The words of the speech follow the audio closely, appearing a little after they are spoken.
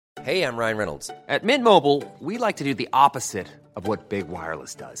Hey, I'm Ryan Reynolds. At Mint Mobile, we like to do the opposite of what Big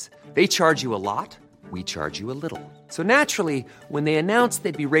Wireless does. They charge you a lot, we charge you a little. So naturally, when they announced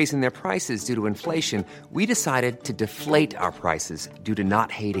they'd be raising their prices due to inflation, we decided to deflate our prices due to not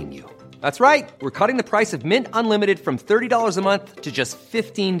hating you. That's right. We're cutting the price of Mint Unlimited from $30 a month to just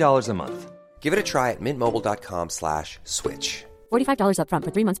 $15 a month. Give it a try at mintmobile.com/switch. $45 up front for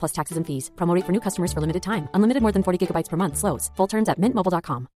 3 months plus taxes and fees. Promo rate for new customers for limited time. Unlimited more than 40 gigabytes per month. Slows full terms at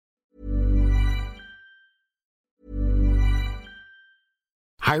mintmobile.com.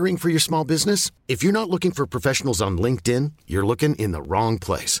 Hiring for your small business? If you're not looking for professionals on LinkedIn, you're looking in the wrong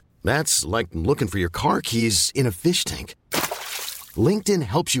place. That's like looking for your car keys in a fish tank. LinkedIn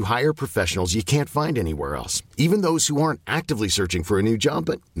helps you hire professionals you can't find anywhere else, even those who aren't actively searching for a new job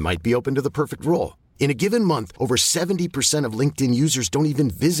but might be open to the perfect role. In a given month, over 70% of LinkedIn users don't even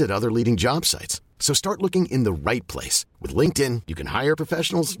visit other leading job sites. So start looking in the right place. With LinkedIn, you can hire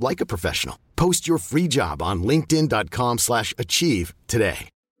professionals like a professional. Post your free job on linkedin.com/achieve today.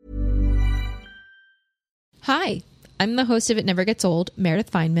 Hi, I'm the host of It Never Gets Old,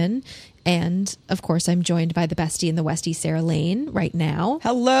 Meredith Fineman. And of course, I'm joined by the bestie in the Westie, Sarah Lane, right now.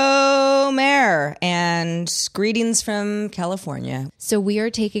 Hello, Mare, and greetings from California. So we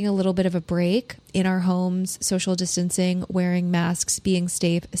are taking a little bit of a break in our homes, social distancing, wearing masks, being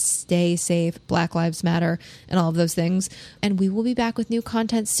safe, stay safe, Black Lives Matter, and all of those things. And we will be back with new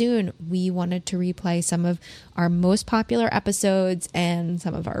content soon. We wanted to replay some of our most popular episodes and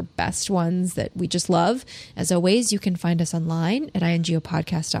some of our best ones that we just love. As always, you can find us online at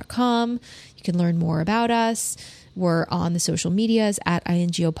ingopodcast.com. You can learn more about us. We're on the social medias at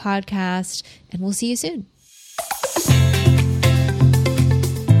INGO Podcast, and we'll see you soon.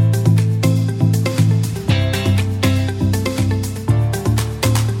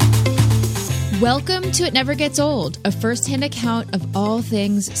 Welcome to It Never Gets Old, a first-hand account of all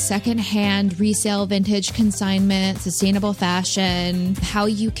things second-hand, resale, vintage, consignment, sustainable fashion, how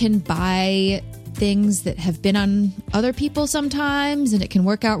you can buy things that have been on other people sometimes and it can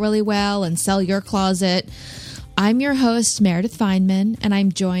work out really well and sell your closet. I'm your host, Meredith Fineman, and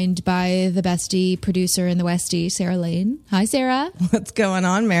I'm joined by the bestie producer in the Westie, Sarah Lane. Hi, Sarah. What's going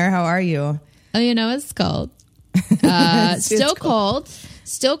on, Mare? How are you? Oh, you know, it's cold. Still cold.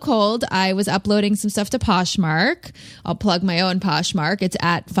 Still cold. I was uploading some stuff to Poshmark. I'll plug my own Poshmark. It's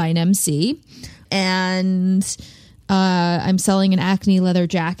at FineMC. And I'm selling an Acne leather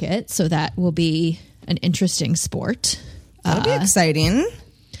jacket, so that will be an interesting sport. That'll be exciting.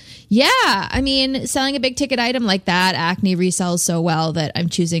 Yeah. I mean, selling a big ticket item like that, Acne resells so well that I'm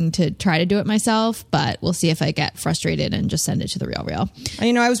choosing to try to do it myself, but we'll see if I get frustrated and just send it to the RealReal.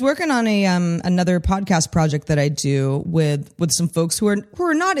 You know, I was working on a another podcast project that I do with some folks who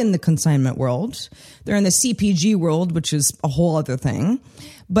are not in the consignment world. They're in the CPG world, which is a whole other thing.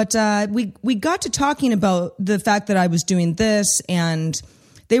 But we got to talking about the fact that I was doing this, and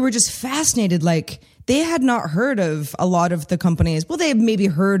they were just fascinated. Like, they had not heard of a lot of the companies. Well, they had maybe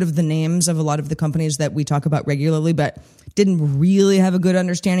heard of the names of a lot of the companies that we talk about regularly, but didn't really have a good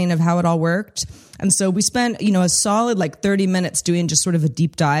understanding of how it all worked. And so we spent, a solid 30 minutes doing just sort of a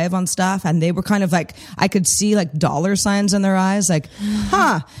deep dive on stuff. And they were kind of like, I could see dollar signs in their eyes,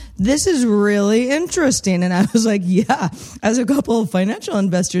 this is really interesting. And I was like, yeah, as a couple of financial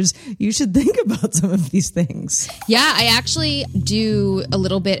investors, you should think about some of these things. Yeah, I actually do a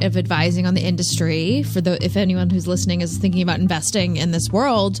little bit of advising on the industry if anyone who's listening is thinking about investing in this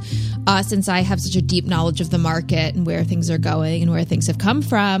world, since I have such a deep knowledge of the market and where things are going and where things have come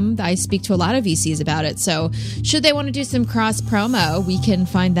from. I speak to a lot of VCs about it. So should they want to do some cross promo, we can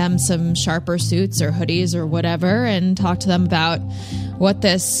find them some sharper suits or hoodies or whatever and talk to them about what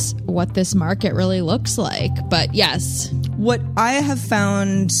this market really looks like. But yes, what I have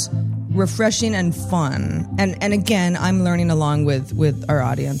found refreshing and fun, and again, I'm learning along with our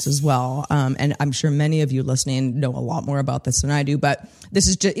audience as well, and I'm sure many of you listening know a lot more about this than I do, but this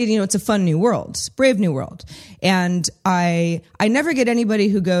is just, it's a fun new world, brave new world. And I never get anybody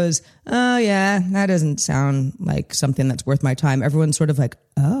who goes, oh yeah, that doesn't sound like something that's worth my time. Everyone's sort of like,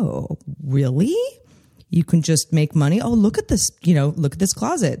 oh, really? You can just make money. Oh, look at this, look at this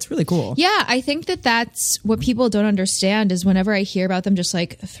closet. It's really cool. Yeah, I think that's what people don't understand is whenever I hear about them just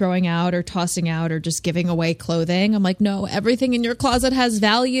throwing out or tossing out or just giving away clothing, I'm like, no, everything in your closet has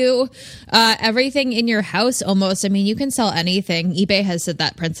value. Everything in your house almost. I mean, you can sell anything. eBay has said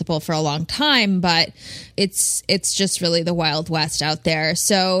that principle for a long time, but it's just really the Wild West out there.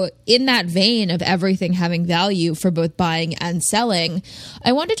 So in that vein of everything having value for both buying and selling,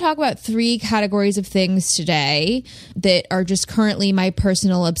 I want to talk about 3 categories of things things today that are just currently my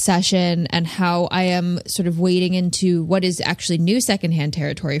personal obsession and how I am sort of wading into what is actually new secondhand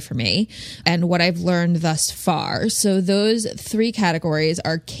territory for me and what I've learned thus far. So those 3 categories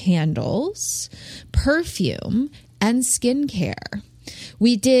are candles, perfume, and skincare.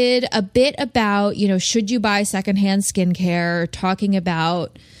 We did a bit about, should you buy secondhand skincare, talking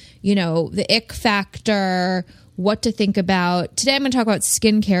about, the ick factor, what to think about. Today I'm going to talk about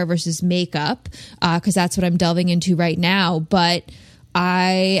skincare versus makeup because that's what I'm delving into right now. But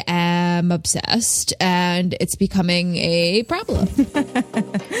I am obsessed and it's becoming a problem.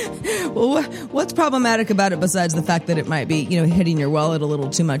 Well, what's problematic about it besides the fact that it might be, hitting your wallet a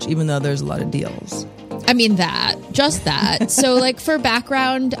little too much, even though there's a lot of deals? I mean, just that. So for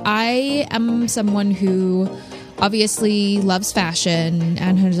background, I am someone who obviously loves fashion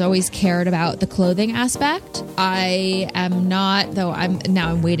and has always cared about the clothing aspect. I am not, though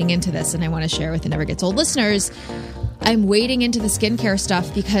I'm wading into this and I want to share with the Never Gets Old listeners. I'm wading into the skincare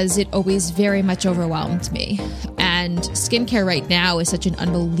stuff because it always very much overwhelmed me. And skincare right now is such an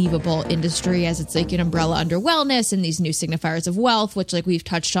unbelievable industry as it's like an umbrella under wellness and these new signifiers of wealth, which we've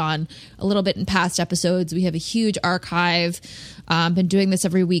touched on a little bit in past episodes. We have a huge archive. Been doing this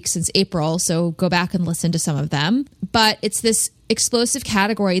every week since April, so go back and listen to some of them. But it's this explosive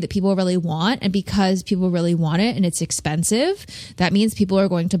category that people really want, and because people really want it and it's expensive, that means people are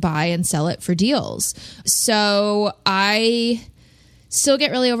going to buy and sell it for deals. So I still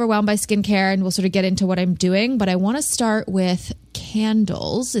get really overwhelmed by skincare, and we'll sort of get into what I'm doing, but I want to start with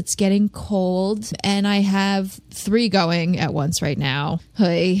candles. It's getting cold, and I have 3 going at once right now.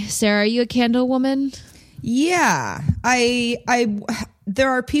 Hey, Sarah, are you a candle woman? Yeah,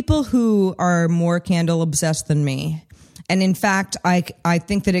 there are people who are more candle obsessed than me. And in fact, I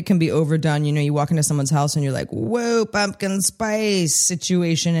think that it can be overdone. You walk into someone's house and you're like, whoa, pumpkin spice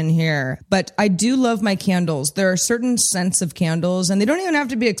situation in here. But I do love my candles. There are certain scents of candles, and they don't even have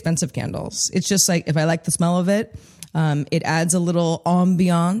to be expensive candles. It's just if I like the smell of it, it adds a little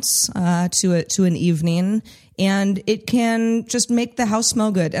ambiance to an evening. And it can just make the house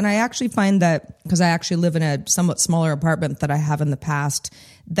smell good. And I actually find that, because I actually live in a somewhat smaller apartment that I have in the past,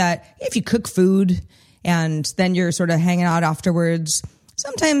 that if you cook food and then you're sort of hanging out afterwards,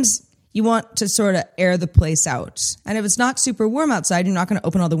 sometimes you want to sort of air the place out. And if it's not super warm outside, you're not going to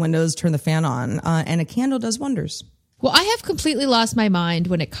open all the windows, turn the fan on, and a candle does wonders. Well, I have completely lost my mind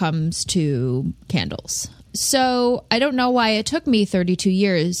when it comes to candles. So I don't know why it took me 32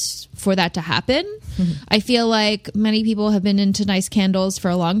 years for that to happen. Mm-hmm. I feel like many people have been into nice candles for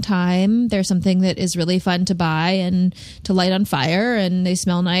a long time. They're something that is really fun to buy and to light on fire, and they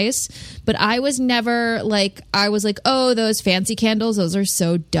smell nice. But I was never oh, those fancy candles, those are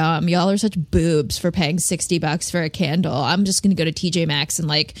so dumb. Y'all are such boobs for paying $60 for a candle. I'm just going to go to TJ Maxx and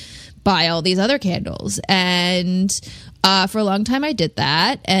buy all these other candles. And for a long time I did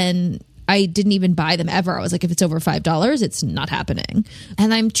that, and I didn't even buy them ever. I was like, if it's over $5, it's not happening.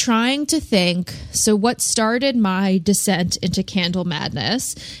 And I'm trying to think, so what started my descent into candle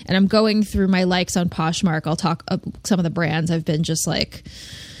madness? And I'm going through my likes on Poshmark. I'll talk some of the brands I've been just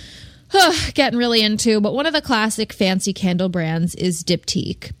getting really into. But one of the classic fancy candle brands is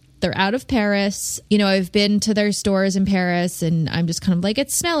Diptyque. They're out of Paris. I've been to their stores in Paris, and I'm just kind of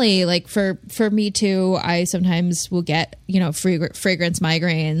it's smelly. For me too, I sometimes will get, fragrance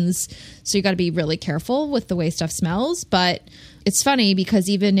migraines. So you got to be really careful with the way stuff smells. But it's funny because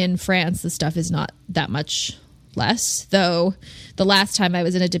even in France, the stuff is not that much less. Though the last time I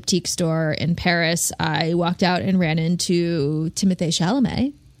was in a Diptyque store in Paris, I walked out and ran into Timothée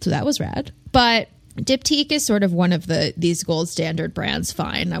Chalamet. So that was rad. But Diptyque is sort of one of these gold standard brands.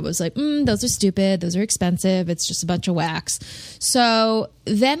 Fine. I was like, those are stupid. Those are expensive. It's just a bunch of wax. So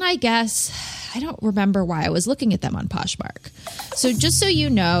then I guess I don't remember why I was looking at them on Poshmark. So just so you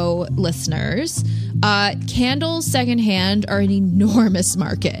know, listeners, candles secondhand are an enormous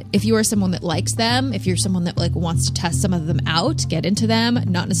market. If you are someone that likes them, if you're someone that wants to test some of them out, get into them,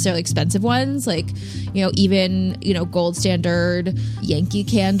 not necessarily expensive ones, even gold standard Yankee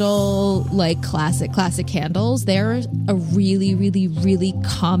Candle, classic candles, they're a really, really, really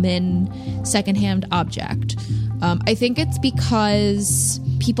common secondhand object. I think it's because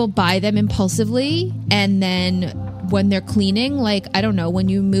people buy them impulsively, and then when they're cleaning, when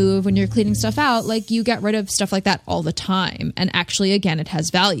you're cleaning stuff out, you get rid of stuff like that all the time. And actually, again, it has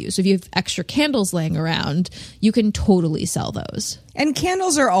value. So if you have extra candles laying around, you can totally sell those. And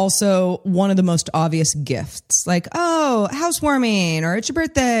candles are also one of the most obvious gifts. Housewarming, or it's your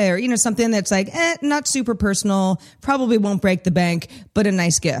birthday, or, something that's not super personal, probably won't break the bank, but a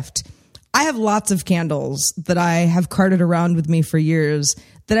nice gift. I have lots of candles that I have carted around with me for years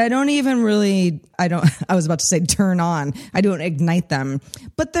that I don't even really, I was about to say turn on. I don't ignite them,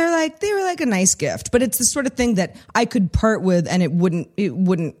 but they were like a nice gift, but it's the sort of thing that I could part with and it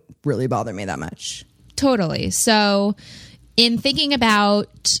wouldn't really bother me that much. Totally. So in thinking about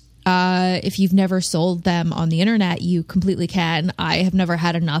if you've never sold them on the internet, you completely can. I have never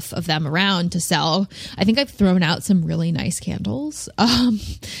had enough of them around to sell. I think I've thrown out some really nice candles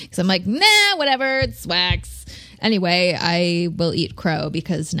because I'm like, nah, whatever, it's wax. Anyway, I will eat crow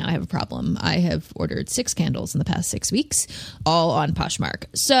because now I have a problem. I have ordered 6 candles in the past 6 weeks, all on Poshmark.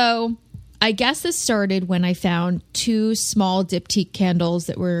 So I guess this started when I found 2 small diptyque candles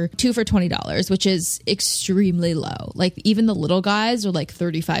that were 2 for $20, which is extremely low. Like even the little guys are like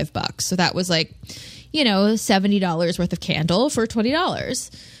 $35. So that was like, $70 worth of candle for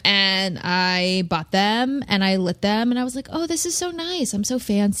 $20. And I bought them and I lit them and I was like, oh, this is so nice. I'm so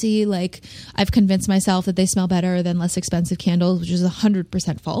fancy. Like I've convinced myself that they smell better than less expensive candles, which is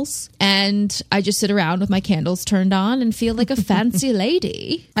 100% false. And I just sit around with my candles turned on and feel like a fancy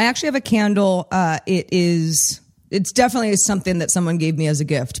lady. I actually have a candle. It's definitely something that someone gave me as a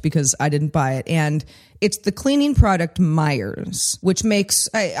gift because I didn't buy it. And it's the cleaning product Myers, which makes,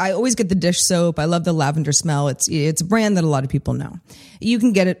 I always get the dish soap. I love the lavender smell. It's a brand that a lot of people know. You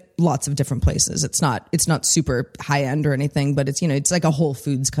can get it lots of different places. It's not super high end or anything, but it's, it's like a Whole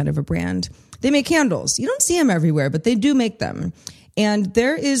Foods kind of a brand. They make candles. You don't see them everywhere, but they do make them. And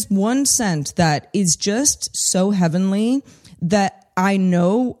there is one scent that is just so heavenly that I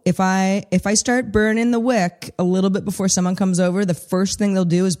know if I start burning the wick a little bit before someone comes over, the first thing they'll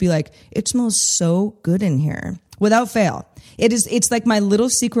do is be like, it smells so good in here. Without fail. It's like my little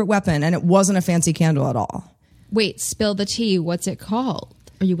secret weapon, and it wasn't a fancy candle at all. Wait, spill the tea. What's it called?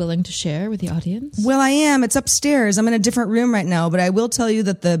 Are you willing to share with the audience? Well, I am. It's upstairs. I'm in a different room right now, but I will tell you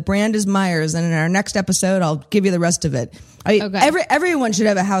that the brand is Myers, and in our next episode, I'll give you the rest of it. Okay. Everyone should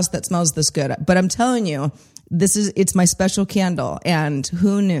have a house that smells this good, but I'm telling you, it's my special candle, and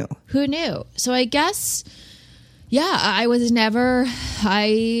who knew? Who knew? So I guess, yeah, I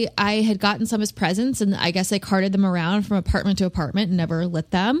had gotten some as presents, and I guess I carted them around from apartment to apartment and never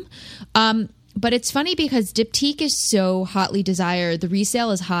lit them. But it's funny because diptyque is so hotly desired. The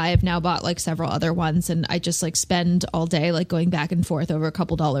resale is high. I've now bought like several other ones, and I just like spend all day like going back and forth over a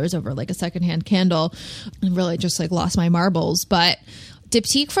couple dollars over like a secondhand candle, and really just like lost my marbles. But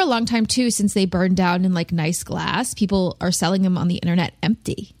diptyque for a long time too, since they burned down in like nice glass, people are selling them on the internet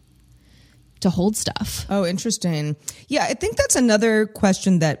empty to hold stuff. Oh, interesting. Yeah, I think that's another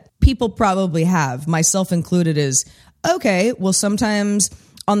question that people probably have, myself included, is, okay, well, sometimes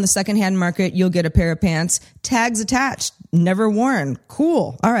on the secondhand market, you'll get a pair of pants, tags attached, never worn.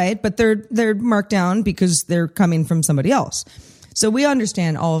 Cool. All right. But they're marked down because they're coming from somebody else. So we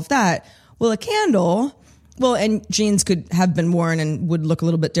understand all of that. Well, a candle, and jeans could have been worn and would look a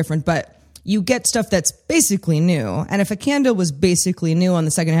little bit different, but you get stuff that's basically new. And if a candle was basically new on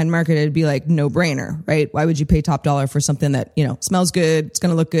the secondhand market, it'd be like no brainer, right? Why would you pay top dollar for something that, smells good, it's going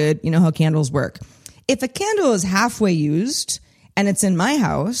to look good, you know how candles work. If a candle is halfway used and it's in my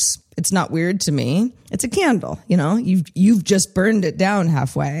house, it's not weird to me. It's a candle, you've just burned it down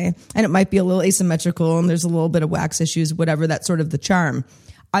halfway, and it might be a little asymmetrical and there's a little bit of wax issues, whatever, that's sort of the charm.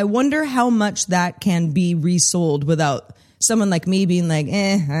 I wonder how much that can be resold without someone like me being like,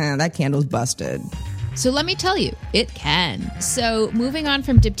 that candle's busted. So let me tell you, it can. So moving on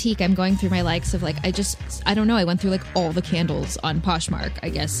from diptyque, I'm going through my likes of like, I don't know. I went through like all the candles on Poshmark. I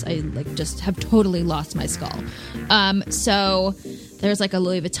guess I like just have totally lost my skull. So there's like a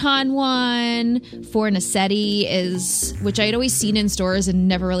Louis Vuitton one. For Nassetti which I had always seen in stores and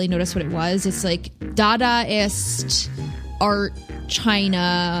never really noticed what it was. It's like Dadaist art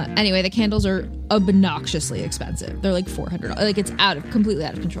China. Anyway, the candles are obnoxiously expensive. They're like $400. Like it's completely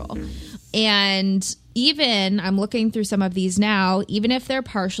out of control. And even I'm looking through some of these now, even if they're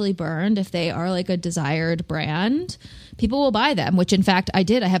partially burned, if they are like a desired brand, people will buy them, which in fact I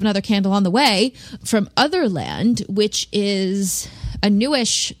did. I have another candle on the way from Otherland, which is a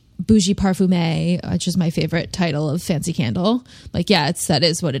newish Bougie Parfumée, which is my favorite title of fancy candle. Like, yeah, that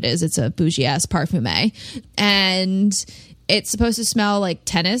is what it is. It's a bougie ass parfumé. And it's supposed to smell like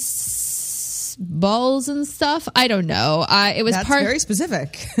tennis balls and stuff. I don't know. That's very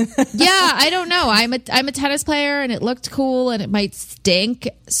specific. Yeah, I don't know. I'm a tennis player, and it looked cool, and it might stink.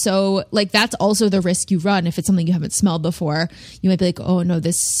 So, like, that's also the risk you run if it's something you haven't smelled before. You might be like, oh no,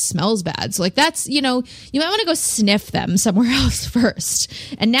 this smells bad. So, like, that's you might want to go sniff them somewhere else first.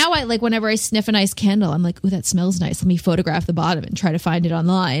 And now whenever I sniff a nice candle, I'm like, oh, that smells nice. Let me photograph the bottom and try to find it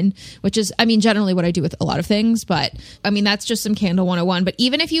online. Which is, generally what I do with a lot of things. But that's just some candle 101. But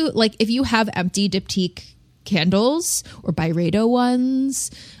even if you have empty diptyque candles or Byredo ones,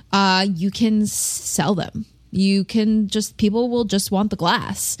 you can sell them. You can just, people will just want the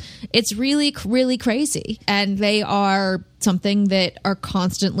glass. It's really, really crazy. And they are something that are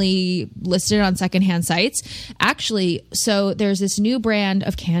constantly listed on secondhand sites. Actually, so there's this new brand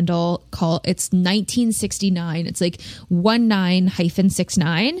of candle called, it's 1969. It's like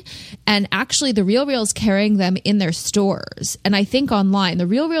 19-69. And actually the Real Real is carrying them in their stores. And I think online, the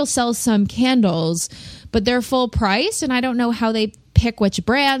Real Real sells some candles, but they're full price. And I don't know how they pick which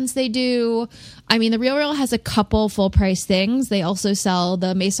brands they do. I mean, the Real Real has a couple full price things. They also sell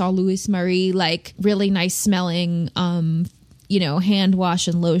the Maison Louis Marie, like really nice smelling, hand wash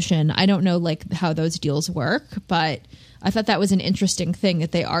and lotion. I don't know like how those deals work, but I thought that was an interesting thing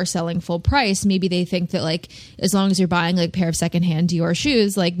that they are selling full price. Maybe they think that like, as long as you're buying like a pair of secondhand Dior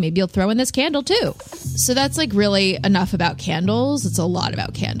shoes, like maybe you'll throw in this candle too. So that's like really enough about candles. It's a lot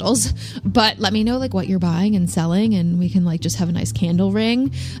about candles, but let me know like what you're buying and selling, and we can like just have a nice candle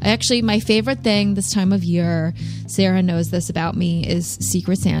ring. My favorite thing this time of year, Sarah knows this about me, is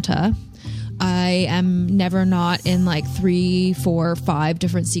Secret Santa. I am never not in like 3, 4, 5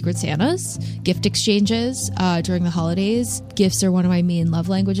 different Secret Santas. Gift exchanges during the holidays. Gifts are one of my main love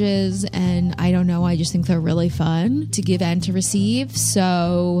languages, and I don't know, I just think they're really fun to give and to receive.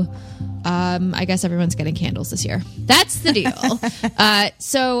 So I guess everyone's getting candles this year. That's the deal.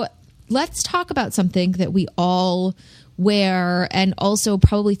 So let's talk about something that we all wear and also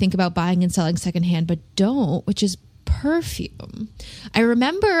probably think about buying and selling secondhand, but don't, which is perfume. I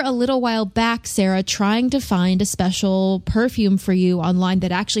remember a little while back, Sarah, trying to find a special perfume for you online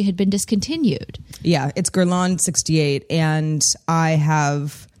that actually had been discontinued. Yeah, it's Guerlain 68. And I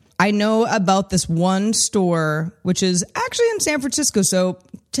know about this one store, which is actually in San Francisco. So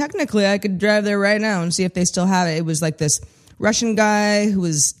technically I could drive there right now and see if they still have it. It was like this Russian guy who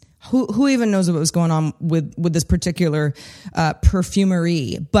even knows what was going on with this particular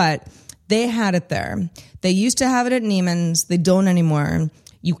perfumery, but they had it there. They used to have it at Neiman's. They don't anymore.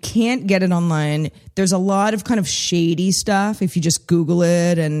 You can't get it online. There's a lot of kind of shady stuff if you just Google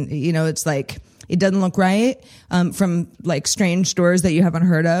it, and it's like it doesn't look right from like strange stores that you haven't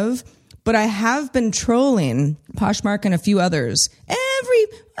heard of. But I have been trolling Poshmark and a few others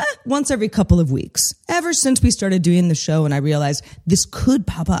once every couple of weeks ever since we started doing the show, and I realized this could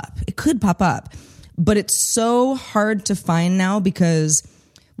pop up. It could pop up, but it's so hard to find now because,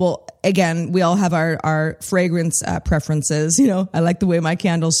 well, again, we all have our fragrance preferences. I like the way my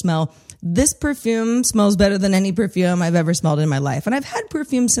candles smell. This perfume smells better than any perfume I've ever smelled in my life. And I've had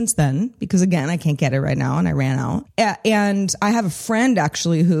perfume since then because, again, I can't get it right now and I ran out. And I have a friend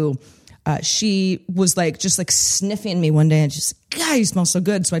actually who she was like just like sniffing me one day and just, God, you smell so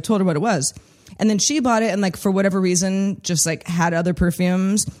good. So I told her what it was. And then she bought it and like for whatever reason just like had other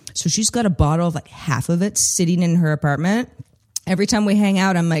perfumes. So she's got a bottle of like half of it sitting in her apartment. Every time we hang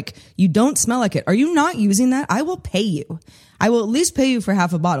out, I'm like, you don't smell like it. Are you not using that? I will pay you. I will at least pay you for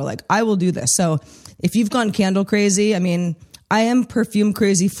half a bottle. Like, I will do this. So if you've gone candle crazy, I mean, I am perfume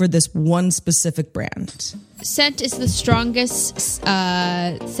crazy for this one specific brand. Scent is the strongest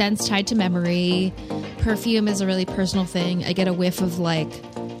sense tied to memory. Perfume is a really personal thing. I get a whiff of like,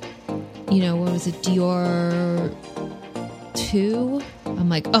 what was it? Dior 2? I'm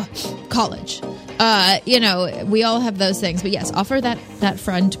like, oh, college. We all have those things, but yes, offer that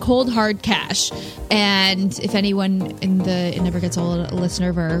friend cold hard cash. And if anyone in the It Never Gets Old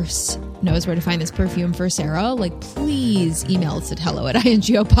listenerverse knows where to find this perfume for Sarah, like please email us at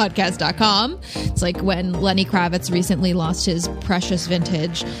hello@ingopodcast.com. It's like when Lenny Kravitz recently lost his precious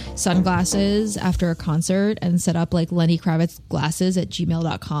vintage sunglasses after a concert and set up like Lenny Kravitz glasses at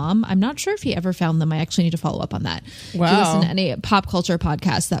gmail.com. I'm not sure if he ever found them. I actually need to follow up on that. Wow. If you listen to any pop culture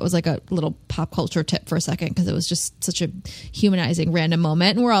podcast, that was like a little pop culture tip for a second because it was just such a humanizing random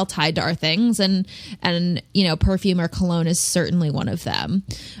moment, and we're all tied to our things, and perfume or cologne is certainly one of them.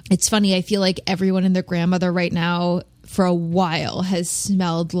 It's funny, I feel like everyone and their grandmother right now for a while has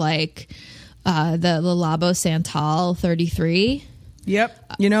smelled like the Le Labo Santal 33.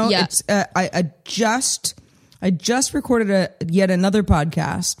 Yep. Yeah. It's I just recorded yet another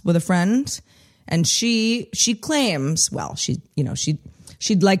podcast with a friend, and she claims, well, she'd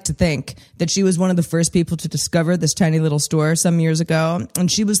like to think that she was one of the first people to discover this tiny little store some years ago.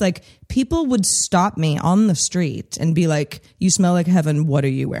 And she was like, people would stop me on the street and be like, you smell like heaven. What are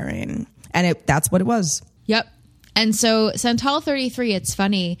you wearing? And that's what it was. Yep. And so Santal 33, it's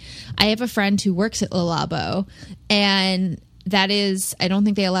funny. I have a friend who works at Le Labo, and that is, I don't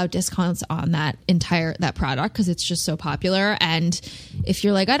think they allow discounts on that product because it's just so popular. And if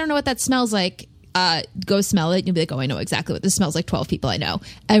you're like, I don't know what that smells like, go smell it. And you'll be like, oh, I know exactly what this smells like. 12 people I know.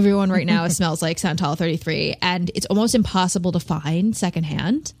 Everyone right now smells like Santal 33. And it's almost impossible to find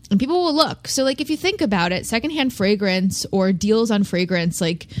secondhand. And people will look. So like, if you think about it, secondhand fragrance or deals on fragrance,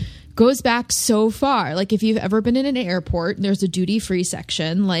 like, goes back so far. Like if you've ever been in an airport, there's a duty-free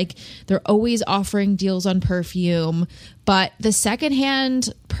section. Like they're always offering deals on perfume. But the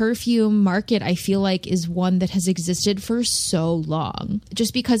secondhand perfume market, I feel like, is one that has existed for so long.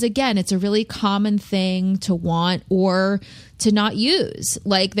 Just because, again, it's a really common thing to want or to not use.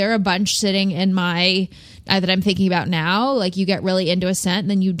 Like there are a bunch sitting in my, that I'm thinking about now. Like you get really into a scent and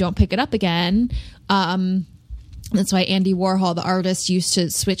then you don't pick it up again. That's why Andy Warhol, the artist, used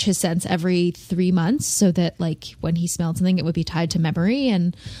to switch his scents every 3 months so that like when he smelled something, it would be tied to memory.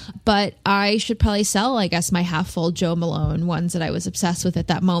 But I should probably sell, I guess, my half full Jo Malone ones that I was obsessed with at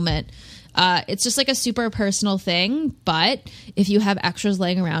that moment. It's just like a super personal thing. But if you have extras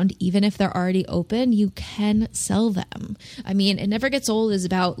laying around, even if they're already open, you can sell them. I mean, It Never Gets Old is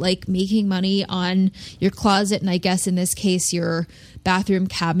about like making money on your closet. And I guess in this case, your bathroom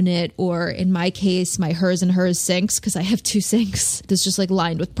cabinet, or in my case, my hers and hers sinks, because I have 2 sinks that's just like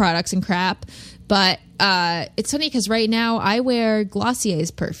lined with products and crap. But it's funny because right now I wear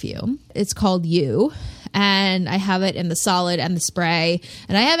Glossier's perfume. It's called You. And I have it in the solid and the spray.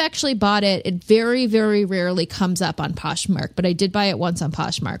 And I have actually bought it. It very, very rarely comes up on Poshmark, but I did buy it once on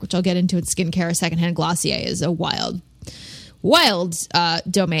Poshmark, which I'll get into in skincare. Secondhand Glossier is a wild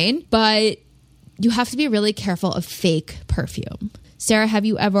domain. But you have to be really careful of fake perfume. Sarah, have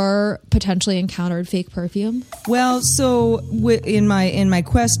you ever potentially encountered fake perfume? Well, so in my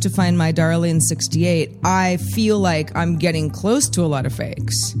quest to find my Darlene 68, I feel like I'm getting close to a lot of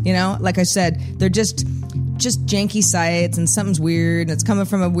fakes. You know, like I said, they're just janky sites and something's weird and it's coming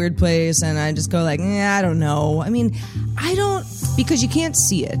from a weird place, and I just go like, I don't know. I mean, because you can't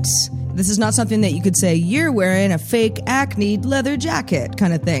see it. This is not something that you could say, you're wearing a fake Acne leather jacket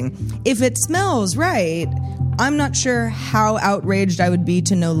kind of thing. If it smells right, I'm not sure how outraged I would be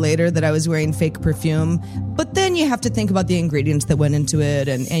to know later that I was wearing fake perfume. But then you have to think about the ingredients that went into it,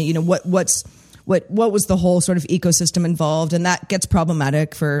 and you know what was the whole sort of ecosystem involved, and that gets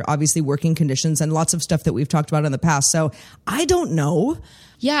problematic for obviously working conditions and lots of stuff that we've talked about in the past. So I don't know.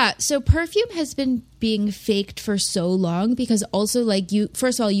 Yeah, so perfume has been being faked for so long because also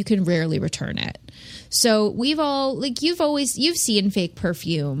first of all, you can rarely return it. So you've seen fake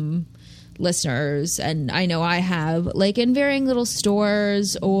perfume, listeners, and I know I have, like in varying little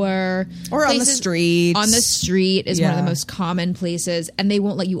stores or on the street. On the street is one of the most common places, and they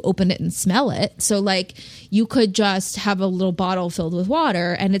won't let you open it and smell it. So like you could just have a little bottle filled with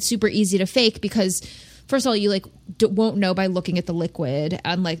water, and it's super easy to fake because first of all, you won't know by looking at the liquid,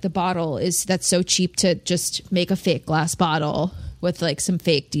 and like the bottle that's so cheap to just make a fake glass bottle with like some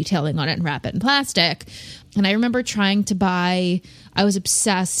fake detailing on it and wrap it in plastic. And I remember trying to buy, I was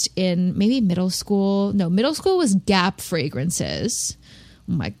obsessed in maybe middle school. No, middle school was Gap fragrances.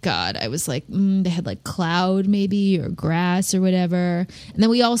 Oh my God. I was like, they had like cloud maybe or grass or whatever. And then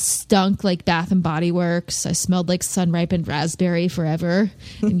we all stunk like Bath and Body Works. I smelled like sun-ripened raspberry forever.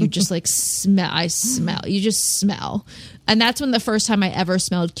 And you just like you just smell. And that's when the first time I ever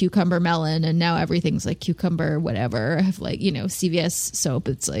smelled cucumber melon, and now everything's like cucumber whatever. I have like, CVS soap,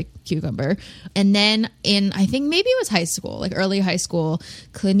 it's like cucumber. And then I think maybe it was high school, like early high school,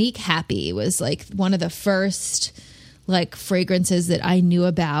 Clinique Happy was like one of the first like fragrances that I knew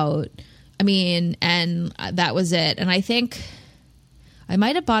about. I mean, and that was it. And I think I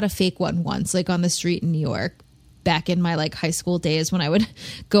might have bought a fake one once, like on the street in New York, back in my like high school days when I would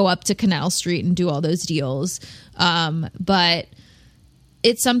go up to Canal Street and do all those deals. But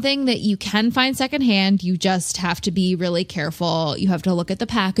it's something that you can find secondhand. You just have to be really careful. You have to look at the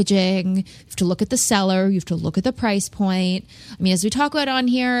packaging. You have to look at the seller. You have to look at the price point. I mean, as we talk about on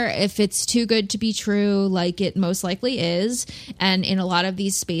here, if it's too good to be true, like it most likely is. And in a lot of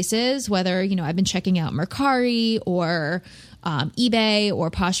these spaces, whether, I've been checking out Mercari or eBay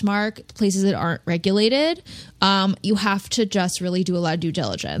or Poshmark, places that aren't regulated, you have to just really do a lot of due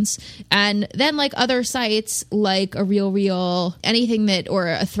diligence. And then like other sites like a Real, anything that, or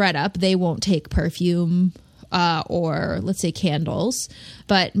a ThredUp, they won't take perfume or let's say candles.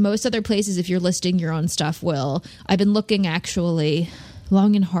 But most other places, if you're listing your own stuff, will. I've been looking actually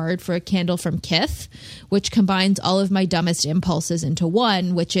long and hard for a candle from Kith, which combines all of my dumbest impulses into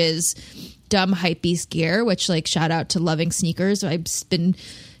one, which is dumb hypebeast gear, which like shout out to Loving Sneakers. I've been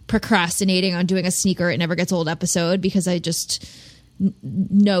procrastinating on doing a sneaker It Never Gets Old episode because I just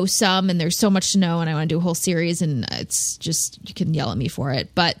know some, and there's so much to know, and I want to do a whole series, and it's just, you can yell at me for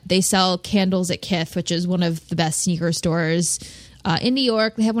it. But they sell candles at Kith, which is one of the best sneaker stores in New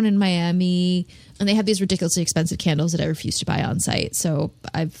York. They have one in Miami, and they have these ridiculously expensive candles that I refuse to buy on site. So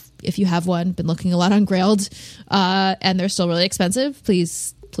if you have one, been looking a lot on Grailed, and they're still really expensive,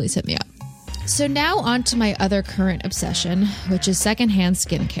 please hit me up. So now on to my other current obsession, which is secondhand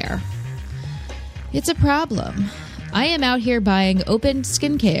skincare. It's a problem. I am out here buying open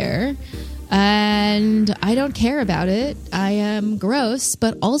skincare, and I don't care about it. I am gross,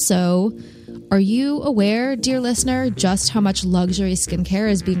 but also, are you aware, dear listener, just how much luxury skincare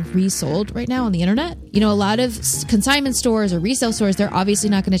is being resold right now on the internet? You know, a lot of consignment stores or resale stores, they're obviously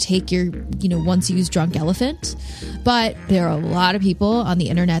not going to take your, once used drunk elephant, but there are a lot of people on the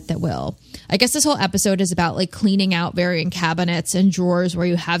internet that will. I guess this whole episode is about like cleaning out varying cabinets and drawers where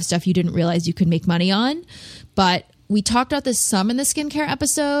you have stuff you didn't realize you could make money on. But we talked about this some in the skincare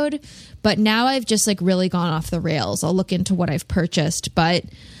episode, but now I've just like really gone off the rails. I'll look into what I've purchased, but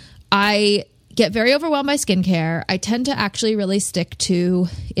I get very overwhelmed by skincare. I tend to actually really stick to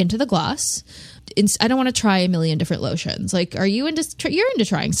Into the Gloss. I don't want to try a million different lotions. Like, are you you're into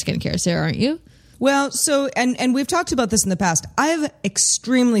trying skincare, Sarah, aren't you? Well, so, and we've talked about this in the past. I have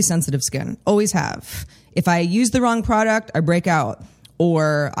extremely sensitive skin. Always have. If I use the wrong product, I break out,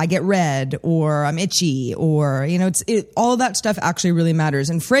 or I get red, or I'm itchy, or, all of that stuff actually really matters.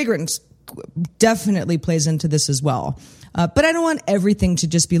 And fragrance definitely plays into this as well. But I don't want everything to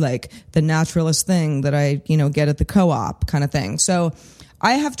just be like the naturalist thing that I, get at the co-op kind of thing. So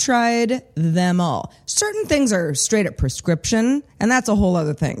I have tried them all. Certain things are straight up prescription, and that's a whole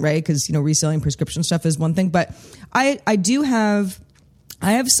other thing, right? Because, reselling prescription stuff is one thing. But I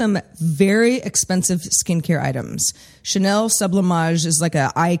have some very expensive skincare items. Chanel Sublimage is like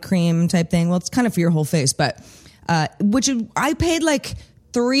a eye cream type thing. Well, it's kind of for your whole face, but I paid like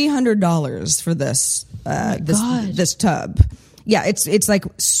 $300 for this this tub. Yeah, it's like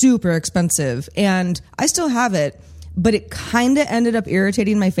super expensive, and I still have it, but it kind of ended up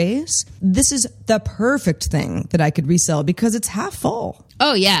irritating my face. This is the perfect thing that I could resell because it's half full.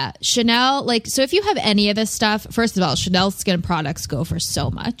 Oh, yeah. Chanel, so if you have any of this stuff, first of all, Chanel skin products go for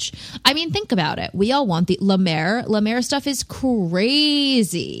so much. I mean, think about it. We all want the La Mer. La Mer stuff is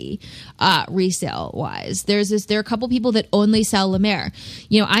crazy resale-wise. There are a couple people that only sell La Mer.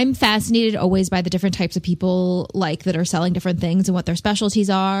 I'm fascinated always by the different types of people that are selling different things and what their specialties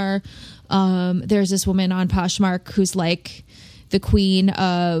are. There's this woman on Poshmark who's the queen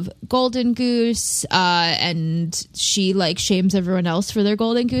of Golden Goose, and she shames everyone else for their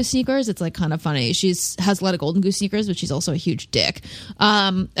Golden Goose sneakers. It's kind of funny. She has a lot of Golden Goose sneakers, but she's also a huge dick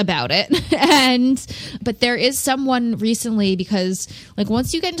about it. But there is someone recently, because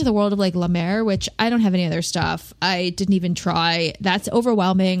once you get into the world of La Mer, which I don't have any other stuff, I didn't even try. That's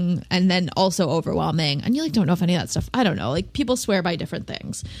overwhelming, and then also overwhelming, and you don't know if any of that stuff. I don't know. People swear by different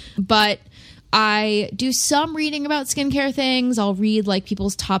things, but I do some reading about skincare things. I'll read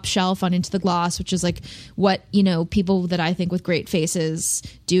people's top shelf on Into the Gloss, which is what, people that I think with great faces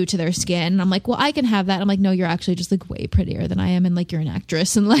do to their skin. And I'm like, well, I can have that. I'm like, no, you're actually just way prettier than I am. And you're an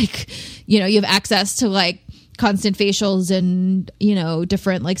actress, and you have access to constant facials and,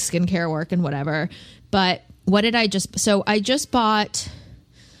 different skincare work and whatever. But what did I just bought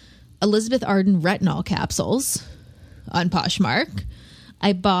Elizabeth Arden retinol capsules on Poshmark.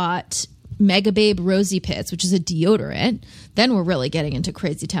 I bought Mega Babe Rosy Pits, which is a deodorant. Then we're really getting into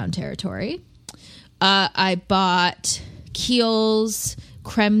crazy town territory. I bought Kiehl's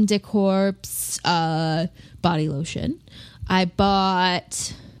Creme de Corps body lotion. I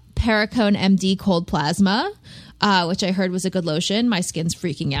bought Perricone MD Cold Plasma, which I heard was a good lotion. My skin's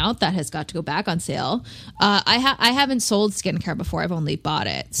freaking out. That has got to go back on sale. I haven't sold skincare before. I've only bought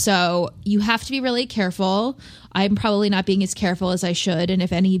it. So you have to be really careful. I'm probably not being as careful as I should. And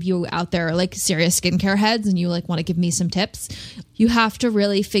if any of you out there are serious skincare heads and you want to give me some tips, you have to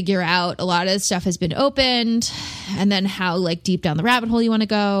really figure out a lot of this stuff has been opened, and then how deep down the rabbit hole you want to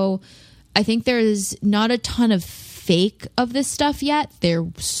go. I think there's not a ton of fake of this stuff yet. There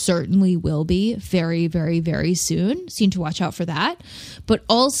certainly will be very, very, very soon. So you need to watch out for that. But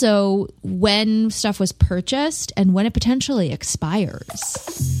also when stuff was purchased and when it potentially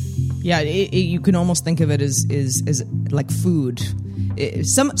expires. Yeah, you can almost think of it as like food.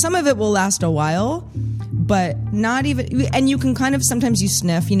 Some of it will last a while, but not even. And you can kind of sometimes you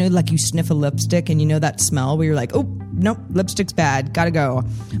sniff, you sniff a lipstick, and that smell where you're like, oh, nope, lipstick's bad, gotta go.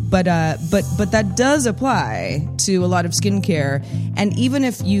 But that does apply to a lot of skincare, and even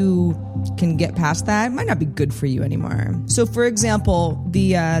if you can get past that, it might not be good for you anymore. So, for example,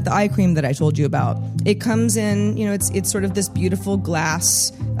 the eye cream that I told you about, it comes in, it's sort of this beautiful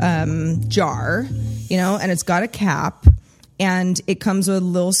glass jar, and it's got a cap. And it comes with a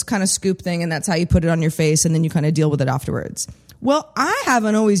little kind of scoop thing, and that's how you put it on your face, and then you kind of deal with it afterwards. Well, I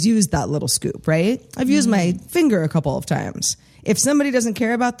haven't always used that little scoop, right? I've used my finger a couple of times. If somebody doesn't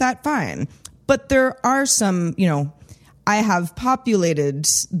care about that, fine. But there are some, I have populated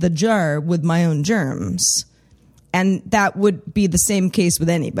the jar with my own germs. And that would be the same case with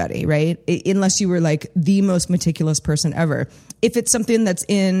anybody, right? Unless you were like the most meticulous person ever. If it's something that's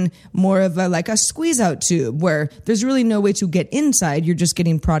in more of a squeeze out tube where there's really no way to get inside, you're just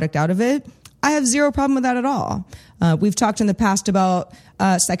getting product out of it, I have zero problem with that at all. We've talked in the past about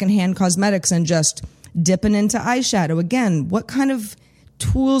secondhand cosmetics and just dipping into eyeshadow. Again, what kind of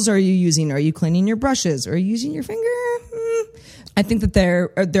tools are you using? Are you cleaning your brushes? Are you using your finger? I think that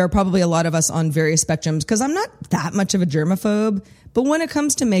there are probably a lot of us on various spectrums because I'm not that much of a germaphobe. But when it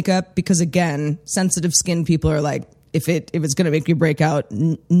comes to makeup, because again, sensitive skin people are like, if it's going to make you break out,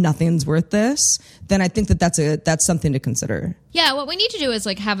 nothing's worth this, then I think that that's something to consider. Yeah, what we need to do is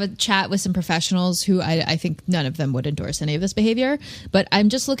have a chat with some professionals who I think none of them would endorse any of this behavior. But I'm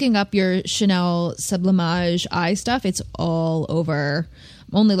just looking up your Chanel Sublimage eye stuff. It's all over.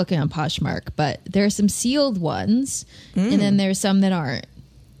 I'm only looking on Poshmark, but there are some sealed ones, and then there's some that aren't.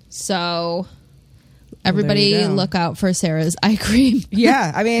 So everybody look out for Sarah's eye cream.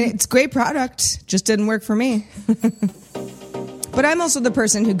 Yeah, I mean, it's great product. Just didn't work for me. But I'm also the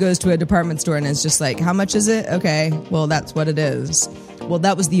person who goes to a department store and is just like, how much is it? Okay, well, that's what it is. Well,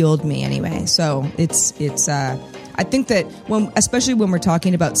 that was the old me anyway. So it's I think that especially when we're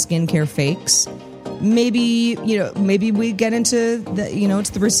talking about skincare fakes, maybe we get into the,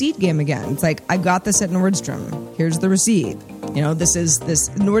 it's the receipt game again. It's like, I got this at Nordstrom. Here's the receipt.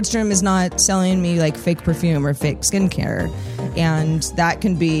 Nordstrom is not selling me fake perfume or fake skincare. And that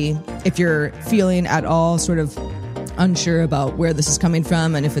can be, if you're feeling at all sort of unsure about where this is coming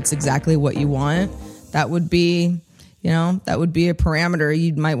from and if it's exactly what you want, that would be a parameter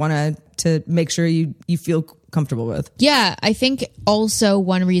you might want to make sure you feel comfortable with. Yeah, I think also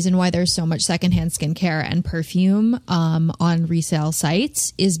one reason why there's so much secondhand skincare and perfume on resale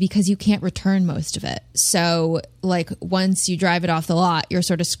sites is because you can't return most of it. So once you drive it off the lot, you're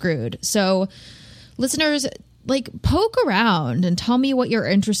sort of screwed. So listeners, poke around and tell me what you're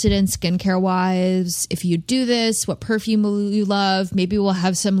interested in skincare wise. If you do this, what perfume will you love? Maybe we'll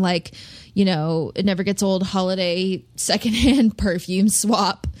have some it never gets old holiday secondhand perfume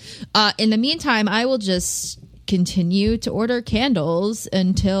swap. In the meantime, I will just continue to order candles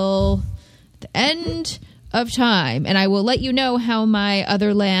until the end of time. And I will let you know how my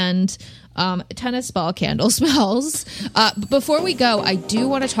Otherland tennis ball candle smells. But before we go, I do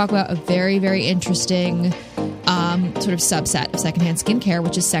want to talk about a very, very interesting sort of subset of secondhand skincare,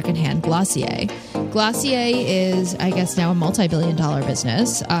 which is secondhand Glossier. Glossier is, I guess, now a multi-billion-dollar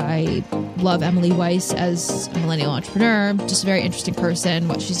business. I love Emily Weiss as a millennial entrepreneur. Just a very interesting person,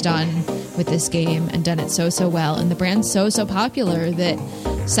 what she's done with this game and done it so well. And the brand's so popular that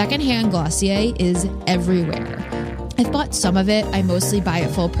secondhand Glossier is everywhere. I've bought some of it. I mostly buy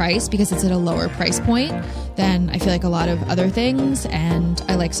at full price because it's at a lower price point than I feel like a lot of other things. And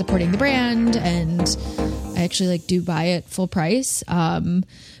I like supporting the brand, and I actually do buy it full price.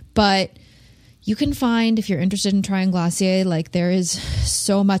 But you can find, if you're interested in trying Glossier, there is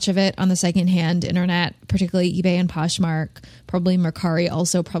so much of it on the secondhand internet, particularly eBay and Poshmark, probably Mercari,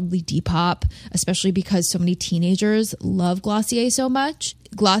 also probably Depop, especially because so many teenagers love Glossier so much.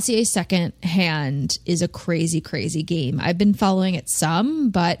 Glossier secondhand is a crazy, crazy game. I've been following it some,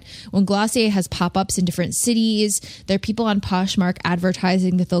 but when Glossier has pop-ups in different cities, there are people on Poshmark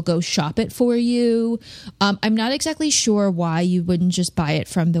advertising that they'll go shop it for you. I'm not exactly sure why you wouldn't just buy it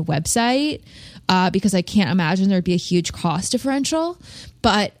from the website, because I can't imagine there'd be a huge cost differential,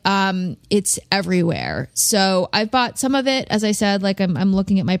 but it's everywhere. So I've bought some of it. As I said, I'm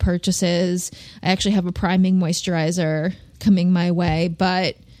looking at my purchases. I actually have a priming moisturizer coming my way,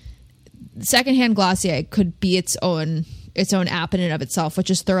 but secondhand Glossier could be its own app in and of itself,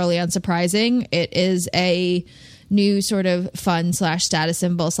 which is thoroughly unsurprising. It is a new sort of fun / status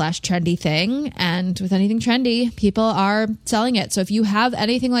symbol / trendy thing, and with anything trendy, people are selling it. So if you have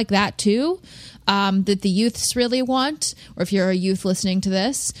anything like that too, that the youths really want, or if you're a youth listening to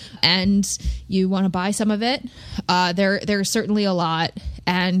this and you want to buy some of it, there's certainly a lot.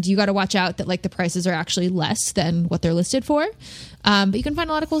 And you got to watch out that the prices are actually less than what they're listed for. But you can find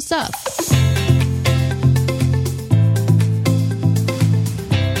a lot of cool stuff.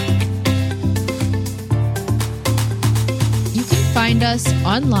 You can find us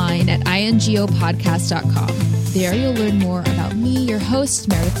online at ingopodcast.com. There you'll learn more about me, your host,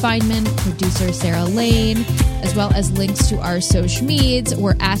 Meredith Feynman, producer Sarah Lane, as well as links to our social medias.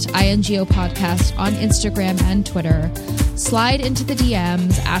 We're at INGO Podcast on Instagram and Twitter. Slide into the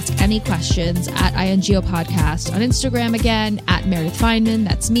DMs, ask any questions at INGO Podcast on Instagram again, at Meredith Fineman,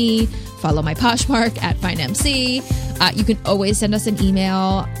 that's me. Follow my Poshmark at FineMC. You can always send us an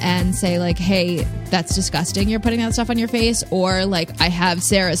email and say like, hey, that's disgusting, you're putting that stuff on your face. Or like, I have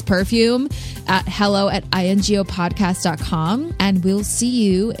Sarah's perfume at hello@ingopodcast.com. And we'll see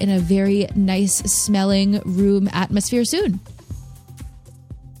you in a very nice smelling room atmosphere soon.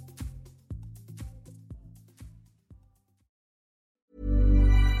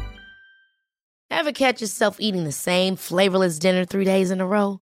 Ever catch yourself eating the same flavorless dinner 3 days in a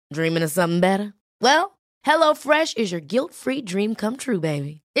row? Dreaming of something better? Well, HelloFresh is your guilt-free dream come true,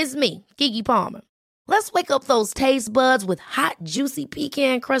 baby. It's me, Keke Palmer. Let's wake up those taste buds with hot, juicy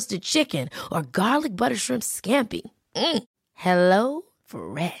pecan-crusted chicken or garlic butter shrimp scampi.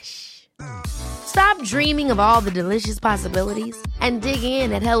 HelloFresh. Stop dreaming of all the delicious possibilities and dig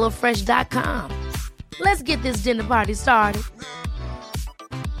in at HelloFresh.com. Let's get this dinner party started.